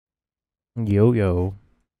Yo yo,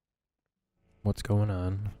 what's going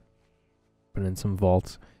on? Put in some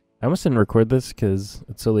vaults. I almost didn't record this because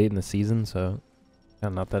it's so late in the season, so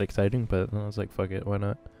kind of not that exciting. But I was like, fuck it, why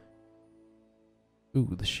not? Ooh,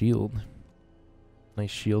 the shield.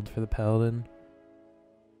 Nice shield for the paladin.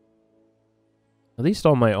 At least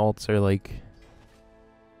all my alts are like,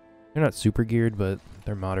 they're not super geared, but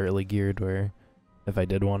they're moderately geared. Where if I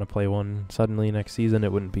did want to play one suddenly next season,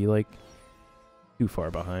 it wouldn't be like too far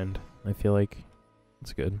behind. I feel like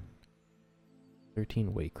it's good.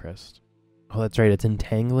 13 weight crest. Oh, that's right. It's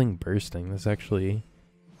entangling bursting. That's actually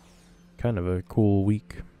kind of a cool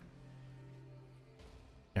week.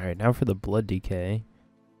 Alright, now for the blood decay.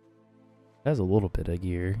 It has a little bit of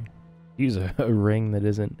gear. Use a ring that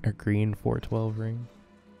isn't a green 412 ring.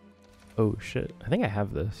 Oh shit. I think I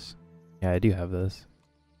have this. Yeah, I do have this.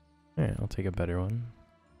 Alright, I'll take a better one.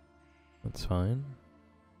 That's fine.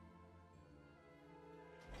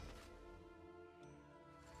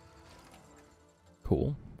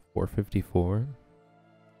 Cool. 454.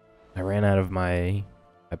 I ran out of my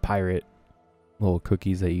pirate little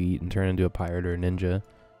cookies that you eat and turn into a pirate or a ninja.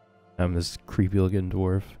 I'm this creepy looking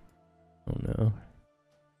dwarf. Oh no.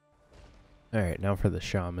 Alright, now for the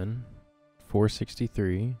shaman.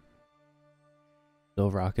 463.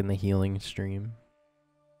 Still rocking the healing stream.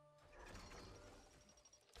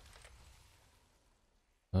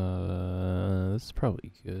 This is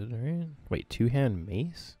probably good, right? Wait, two-hand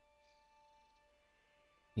mace?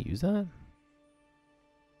 Use that?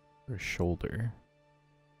 Or shoulder?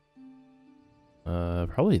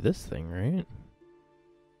 Probably this thing, right?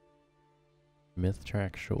 Myth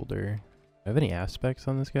track shoulder. Do I have any aspects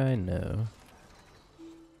on this guy? No.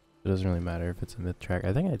 It doesn't really matter if it's a myth track.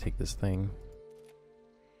 I think I take this thing.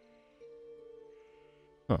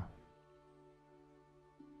 Huh.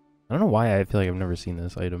 I don't know why I feel like I've never seen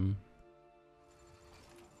this item.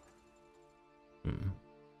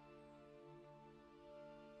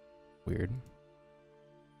 Weird.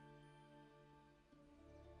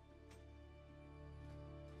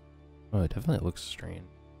 Oh, it definitely looks strange.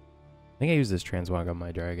 I think I used this transwag on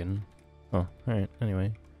my dragon. Oh, alright,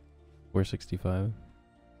 anyway. 465.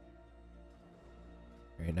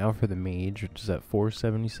 Alright, now for the mage, which is at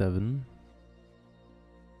 477.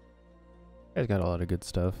 You guys got a lot of good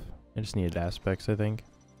stuff. I just needed aspects, I think.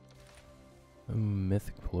 A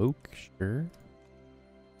myth cloak, sure.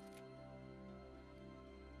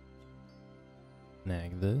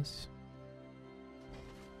 Snag this.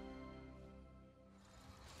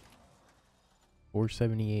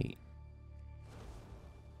 $478.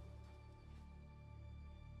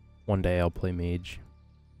 One day I'll play mage.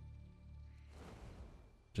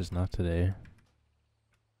 Just not today.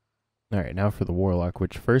 Alright, now for the warlock,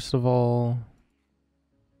 which first of all,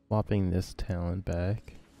 swapping this talent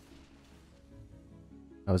back.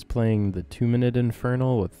 I was playing the 2-minute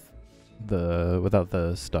infernal without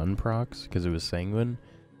the stun procs because it was sanguine,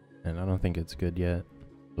 and I don't think it's good yet.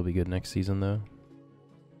 It'll be good next season though.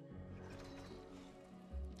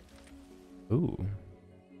 Ooh.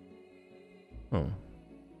 Oh.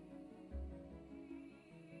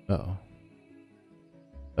 Oh.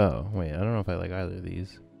 Oh, wait, I don't know if I like either of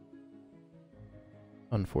these.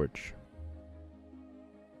 Unfortunate.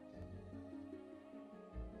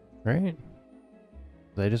 Right?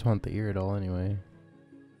 I just want the Iridol anyway.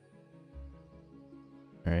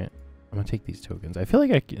 Alright. I'm gonna take these tokens. I feel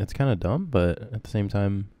like it's kind of dumb, but at the same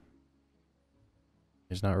time,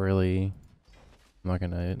 it's not really... I'm not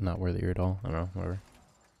gonna not wear the Iridol. I don't know, whatever.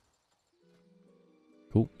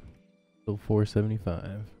 Cool. Still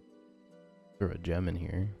 475. Throw a gem in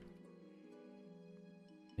here.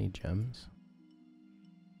 Any gems?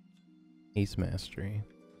 Ace Mastery.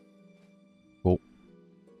 Cool.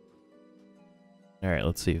 Alright,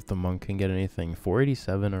 let's see if the monk can get anything.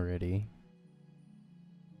 487 already.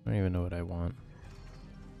 I don't even know what I want.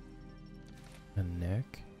 A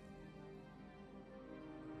neck?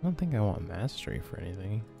 I don't think I want mastery for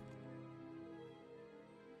anything.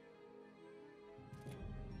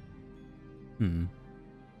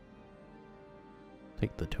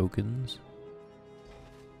 Take the tokens.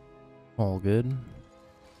 All good.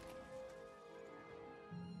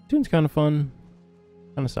 Tune's kind of fun.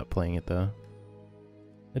 Kind of stopped playing it though.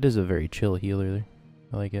 It is a very chill healer.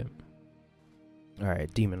 I like it.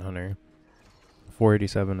 Alright, Demon Hunter.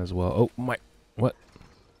 487 as well. Oh my... What?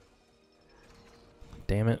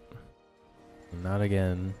 Damn it. Not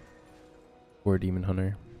again. Poor Demon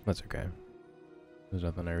Hunter. That's okay. There's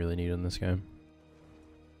nothing I really need in this game.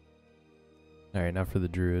 Alright, now for the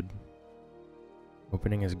Druid.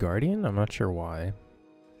 Opening his Guardian? I'm not sure why.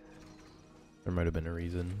 There might have been a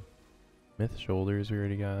reason. Myth Shoulders we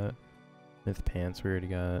already got. Myth Pants we already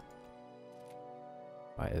got.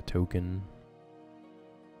 Buy a token.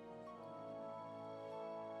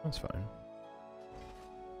 That's fine.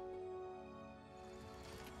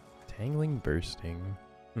 Tangling bursting.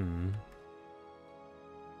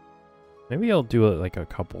 Maybe I'll do like a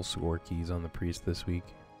couple score keys on the priest this week.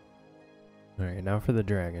 Alright, now for the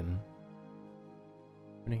dragon.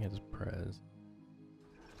 Opening his prez.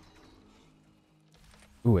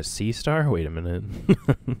 Ooh, a C star? Wait a minute.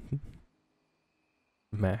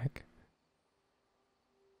 Mack.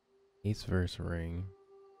 Ace verse ring.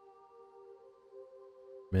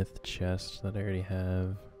 Myth chest that I already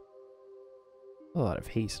have. A lot of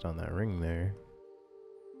haste on that ring there.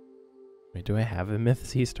 Wait, do I have a myth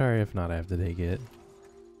C star? If not, I have to take it.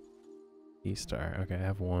 C star. Okay, I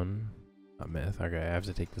have one. Not myth. Okay, I have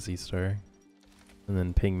to take the C star. And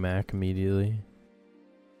then ping Mack immediately.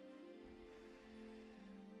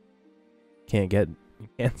 Can't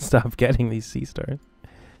stop getting these C stars.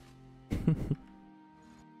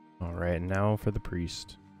 Alright, now for the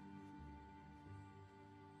priest.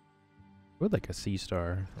 I would like a C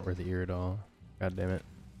star or the Iridol. God damn it.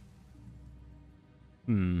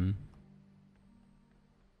 I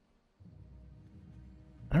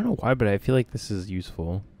don't know why, but I feel like this is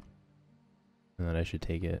useful. And that I should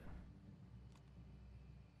take it.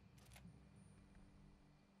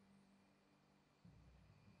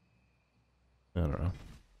 I don't know.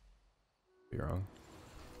 Be wrong.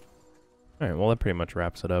 Alright, well that pretty much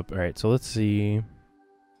wraps it up. Alright, so let's see.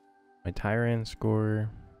 My Tyrant score.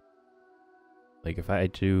 Like if I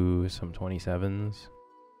do some 27s,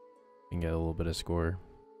 I can get a little bit of score.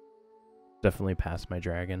 Definitely pass my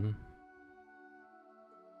dragon.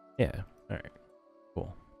 Yeah, alright.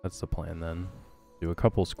 Cool. That's the plan then. Do a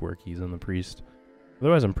couple score keys on the priest.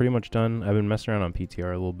 Otherwise I'm pretty much done. I've been messing around on PTR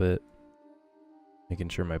a little bit. Making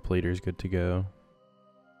sure my plater's good to go.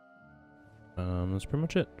 That's pretty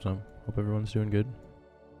much it. So, hope everyone's doing good.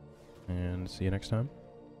 And see you next time.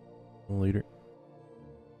 Later.